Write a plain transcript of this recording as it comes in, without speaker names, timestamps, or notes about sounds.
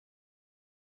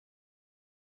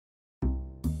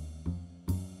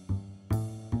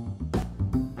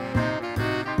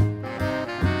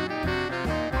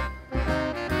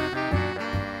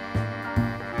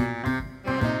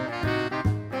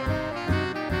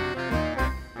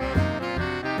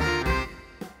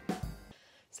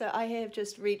So I have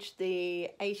just reached the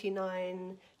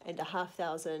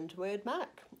 89,500 word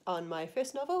mark on my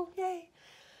first novel, yay!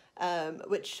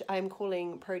 Which I'm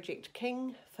calling Project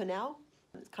King for now.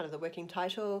 It's kind of the working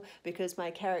title because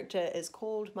my character is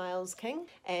called Miles King,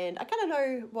 and I kind of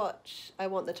know what I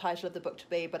want the title of the book to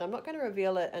be, but I'm not going to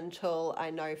reveal it until I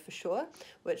know for sure,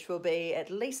 which will be at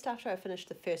least after I finish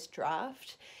the first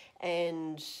draft,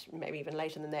 and maybe even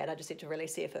later than that. I just need to really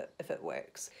see if it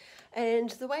works. And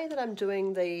the way that I'm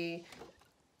doing the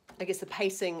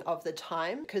pacing of the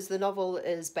time, because the novel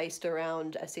is based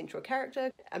around a central character.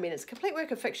 I mean, it's a complete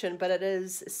work of fiction, but it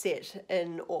is set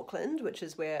in Auckland, which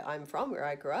is where I'm from, where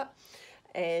I grew up.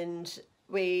 And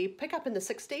we pick up in the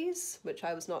 60s, which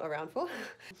I was not around for,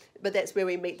 but that's where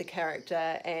we meet the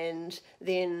character, and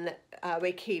then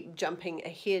we keep jumping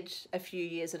ahead a few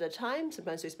years at a time.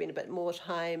 Sometimes we spend a bit more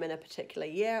time in a particular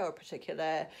year or a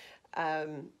particular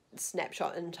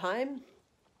snapshot in time.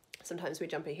 Sometimes we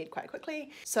jump ahead quite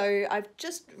quickly. So I've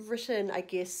just written, I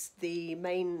guess, the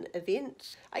main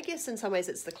event. I guess in some ways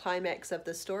it's the climax of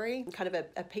the story, kind of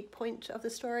a peak point of the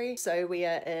story. So we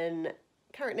are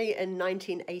currently in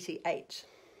 1988.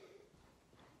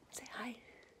 Say hi.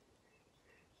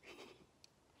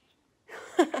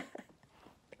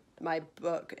 My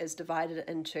book is divided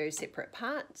into separate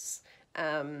parts.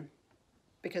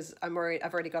 Because I've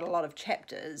already got a lot of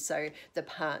chapters, so the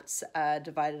parts are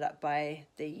divided up by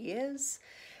the years.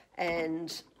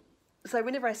 And so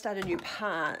whenever I start a new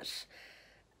part,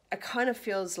 it kind of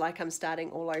feels like I'm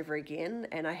starting all over again,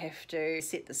 and I have to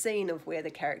set the scene of where the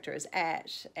character is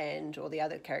at and all the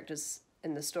other characters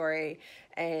in the story,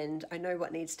 and I know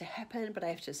what needs to happen, but I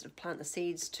have to sort of plant the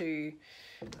seeds to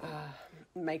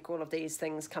make all of these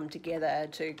things come together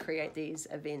to create these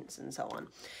events and so on.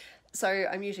 So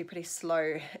I'm usually pretty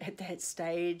slow at that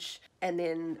stage, and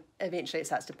then eventually it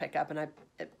starts to pick up and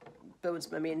it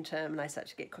builds momentum, and I start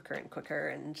to get quicker and quicker,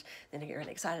 and then I get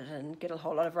really excited and get a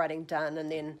whole lot of writing done, and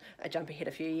then I jump ahead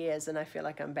a few years and I feel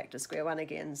like I'm back to square one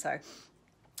again. So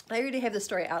I already have the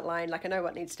story outlined, like I know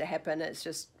what needs to happen. It's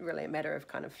just really a matter of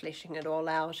kind of fleshing it all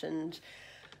out, and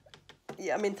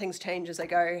yeah, I mean, things change as I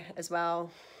go as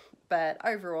well. But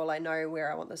overall, I know where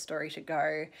I want the story to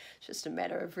go. It's just a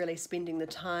matter of really spending the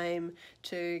time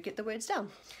to get the words down.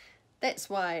 That's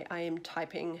why I am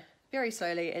typing very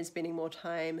slowly and spending more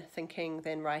time thinking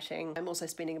than writing. I'm also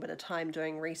spending a bit of time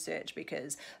doing research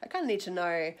because I kind of need to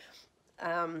know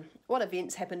what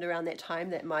events happened around that time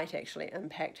that might actually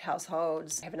impact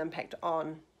households, have an impact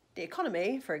on the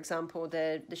economy. For example,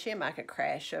 the share market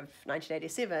crash of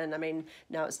 1987, I mean,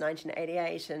 now it's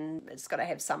 1988 and it's got to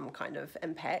have some kind of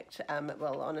impact,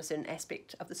 well, on a certain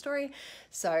aspect of the story.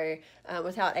 So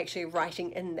without actually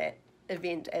writing in that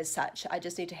event as such, I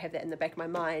just need to have that in the back of my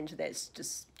mind. That's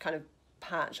just kind of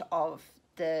part of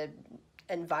the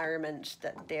environment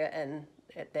that they're in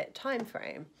at that time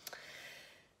frame.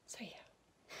 So yeah.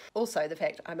 Also, the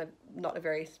fact I'm not a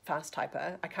very fast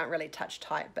typer, I can't really touch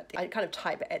type, but I kind of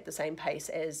type at the same pace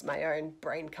as my own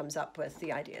brain comes up with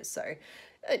the ideas. So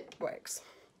it works.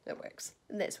 It works.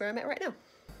 And that's where I'm at right now.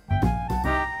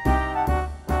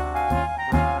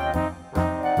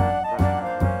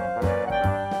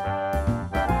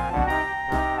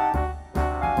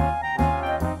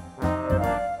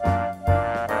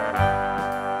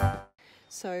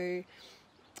 So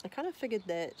I kind of figured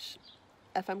that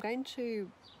if I'm going to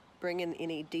bring in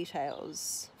any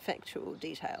details, factual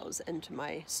details into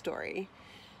my story,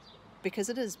 because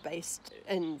it is based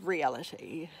in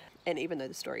reality, and even though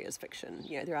the story is fiction,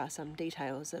 you know, there are some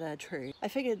details that are true. I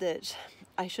figured that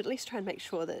I should at least try and make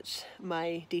sure that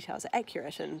my details are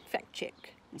accurate and fact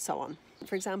check and so on.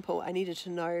 For example, I needed to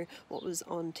know what was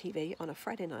on TV on a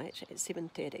Friday night at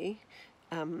 7:30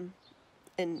 in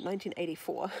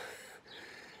 1984.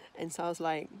 And so I was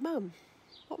like, Mum,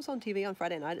 what was on TV on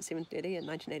Friday night at 7:30 in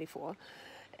 1984?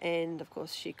 And of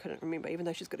course she couldn't remember, even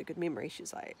though she's got a good memory.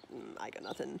 She's like, I got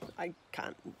nothing, I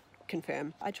can't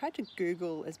confirm. I tried to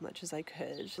Google as much as I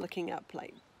could, looking up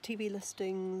like TV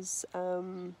listings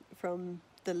from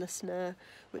The Listener,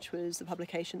 which was the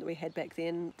publication that we had back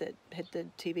then that had the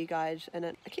TV guide in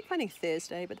it. I kept finding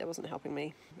Thursday, but that wasn't helping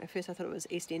me. At first I thought it was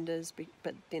EastEnders,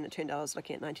 but then it turned out I was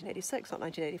looking at 1986, not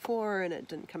 1984, and it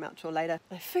didn't come out till later.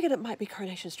 I figured it might be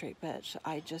Coronation Street, but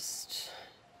I just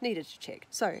needed to check.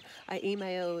 So I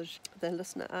emailed the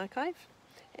Listener archive,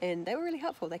 and they were really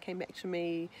helpful. They came back to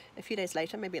me a few days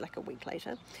later, maybe like a week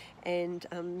later, and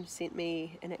sent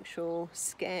me an actual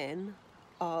scan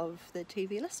of the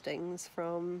TV listings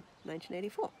from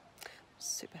 1984.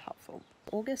 Super helpful.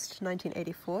 August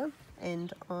 1984,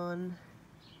 and on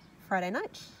Friday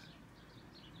night,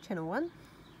 Channel 1,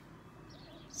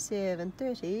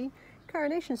 7:30,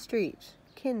 Coronation Street,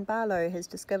 Ken Barlow has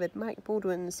discovered Mike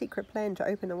Baldwin's secret plan to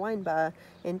open a wine bar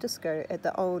and disco at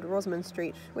the old Rosamond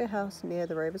Street warehouse near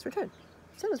the Rover's Return.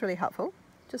 So that was really helpful,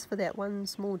 just for that one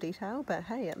small detail, but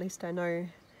hey, at least I know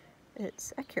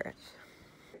it's accurate.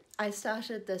 I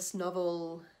started this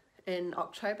novel in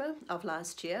October of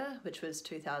last year, which was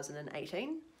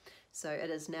 2018. So it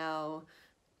is now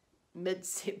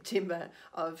mid-September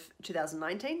of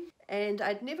 2019, and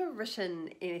I'd never written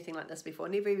anything like this before,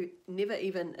 never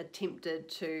even attempted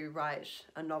to write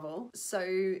a novel. So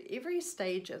every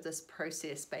stage of this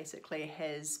process basically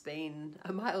has been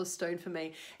a milestone for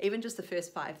me. Even just the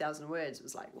first 5,000 words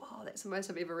was like, wow, that's the most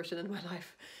I've ever written in my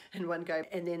life in one go.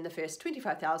 And then the first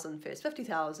 25,000, first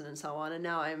 50,000 and so on, and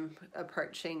now I'm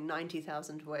approaching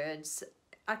 90,000 words.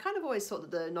 I kind of always thought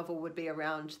that the novel would be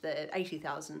around the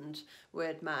 80,000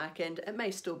 word mark, and it may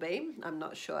still be, I'm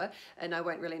not sure, and I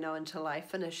won't really know until I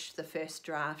finish the first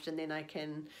draft, and then I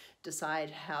can decide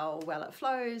how well it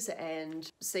flows and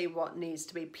see what needs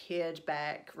to be pared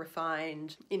back,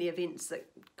 refined, any events that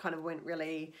kind of weren't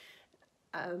really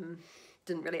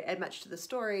didn't really add much to the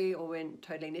story or weren't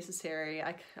totally necessary.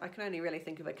 I can only really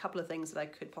think of a couple of things that I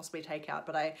could possibly take out,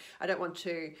 but I don't want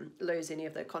to lose any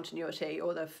of the continuity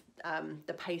or the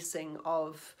pacing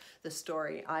of the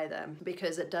story either,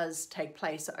 because it does take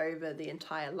place over the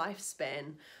entire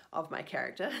lifespan of my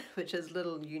character, which is a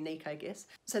little unique, I guess.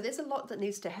 So there's a lot that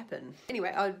needs to happen.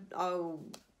 Anyway, I'll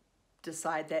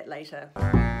decide that later.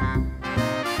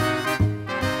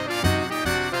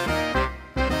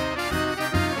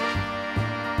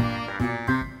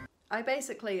 I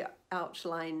basically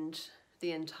outlined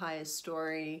the entire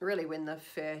story really when the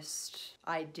first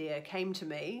idea came to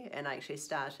me and I actually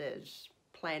started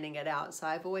planning it out. So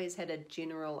I've always had a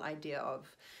general idea of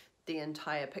the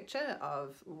entire picture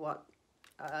of what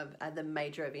the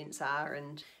major events are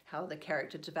and how the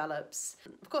character develops.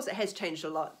 Of course, it has changed a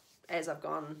lot as I've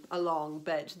gone along,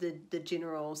 but the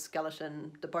general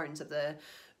skeleton, the bones of the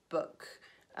book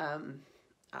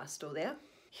are still there.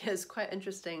 Yeah, it's quite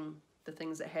interesting, the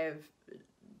things that have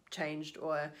changed,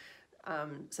 or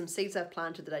some seeds I've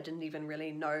planted that I didn't even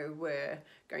really know were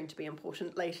going to be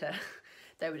important later.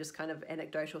 They were just kind of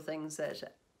anecdotal things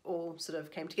that all sort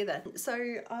of came together.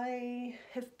 So I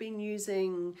have been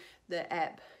using the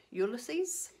app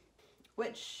Ulysses,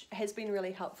 which has been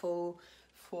really helpful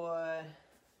for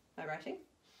my writing,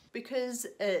 because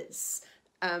it's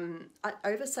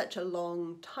over such a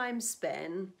long time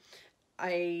span.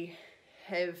 I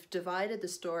have divided the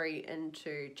story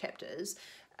into chapters,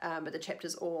 but the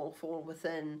chapters all fall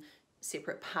within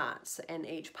separate parts, and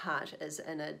each part is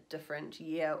in a different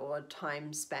year or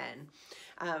time span.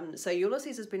 So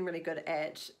Ulysses has been really good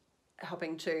at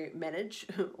helping to manage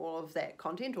all of that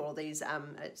content, all of these,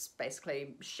 it's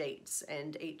basically sheets,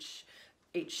 and each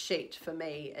sheet for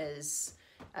me is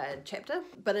a chapter,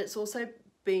 but it's also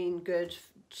been good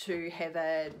to have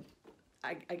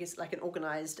I guess like an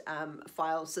organized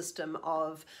file system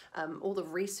of all the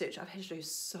research. I've had to do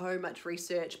so much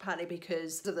research, partly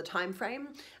because of the time frame,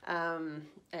 and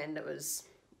it was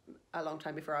a long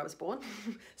time before I was born.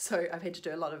 So I've had to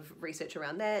do a lot of research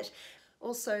around that.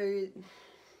 Also,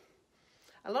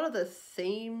 a lot of the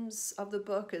themes of the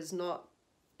book is not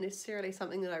necessarily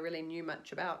something that I really knew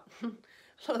much about. A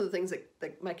lot of the things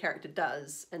that my character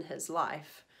does in his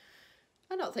life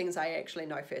are not things I actually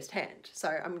know firsthand. So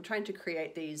I'm trying to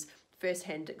create these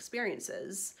firsthand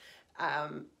experiences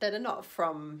that are not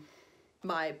from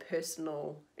my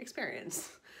personal experience.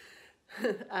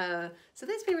 So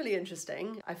that's been really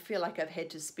interesting. I feel like I've had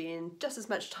to spend just as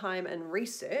much time in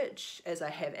research as I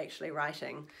have actually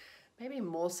writing. Maybe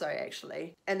more so,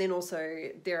 actually. And then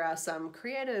also there are some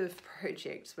creative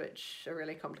projects which are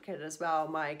really complicated as well.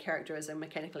 My character is a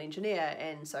mechanical engineer,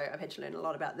 and so I've had to learn a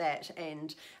lot about that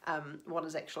and what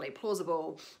is actually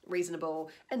plausible, reasonable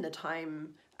in the time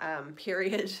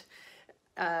period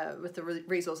with the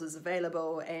resources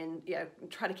available, and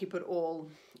try to keep it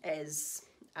all as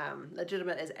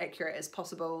legitimate, as accurate as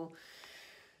possible,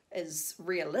 as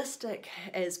realistic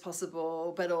as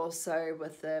possible, but also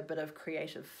with a bit of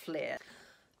creative flair.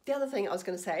 The other thing I was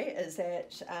going to say is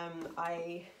that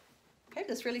I have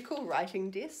this really cool writing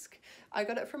desk. I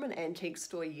got it from an antique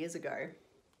store years ago.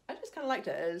 I just kind of liked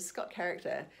it. It's got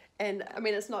character. And I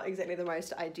mean, it's not exactly the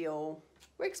most ideal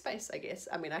workspace, I guess.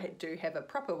 I mean, I do have a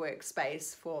proper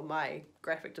workspace for my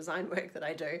graphic design work that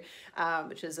I do,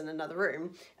 which is in another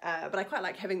room. But I quite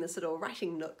like having this little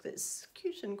writing nook that's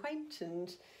cute and quaint,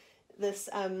 and this,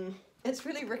 it's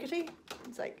really rickety.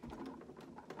 It's like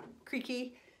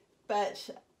creaky, but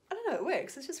I don't know, it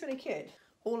works. It's just really cute.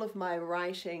 All of my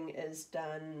writing is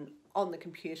done on the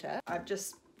computer. I've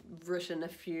just written a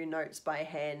few notes by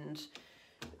hand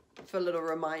for little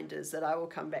reminders that I will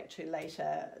come back to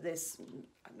later. There's,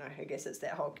 I don't know, I guess it's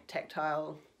that whole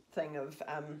tactile thing of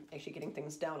actually getting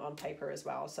things down on paper as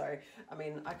well. So, I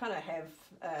mean, I kind of have,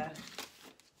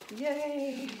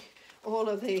 yay, all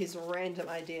of these random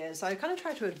ideas. So I kind of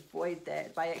try to avoid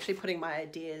that by actually putting my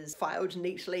ideas filed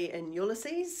neatly in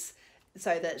Ulysses,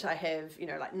 so that I have, you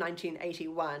know, like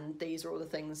 1981, these are all the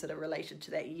things that are related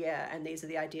to that year, and these are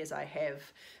the ideas I have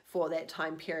for that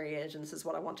time period, and this is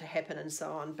what I want to happen, and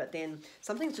so on. But then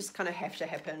some things just kind of have to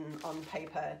happen on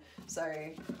paper. So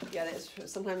yeah, that's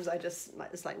sometimes I just like,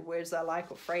 it's like words I like,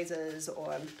 or phrases,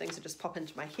 or things that just pop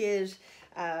into my head,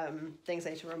 things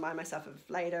I need to remind myself of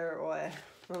later, or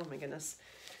oh my goodness.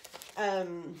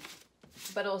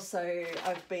 But also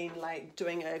I've been like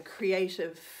doing a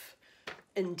creative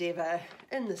endeavor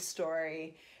in the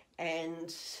story,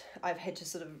 and I've had to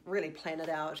sort of really plan it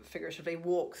out, figuratively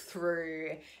walk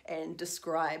through and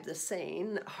describe the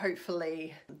scene.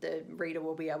 Hopefully the reader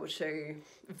will be able to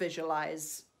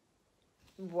visualize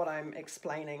what I'm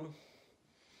explaining,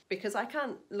 because I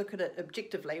can't look at it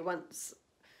objectively. Once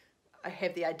I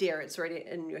have the idea, it's already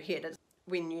in your head. It's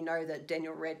when you know that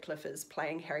Daniel Radcliffe is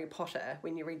playing Harry Potter,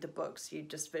 when you read the books, you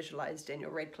just visualize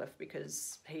Daniel Radcliffe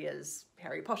because he is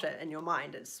Harry Potter in your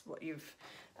mind. It's what you've,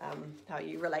 how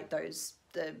you relate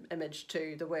the image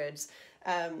to the words.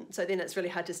 So then it's really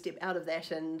hard to step out of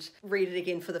that and read it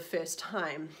again for the first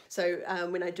time. So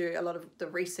when I do a lot of the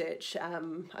research,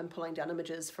 I'm pulling down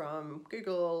images from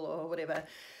Google or whatever,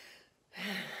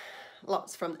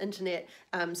 lots from the internet,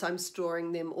 so I'm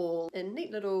storing them all in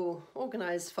neat little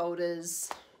organized folders,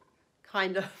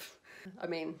 kind of. I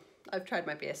mean, I've tried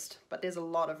my best, but there's a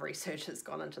lot of research that's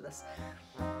gone into this.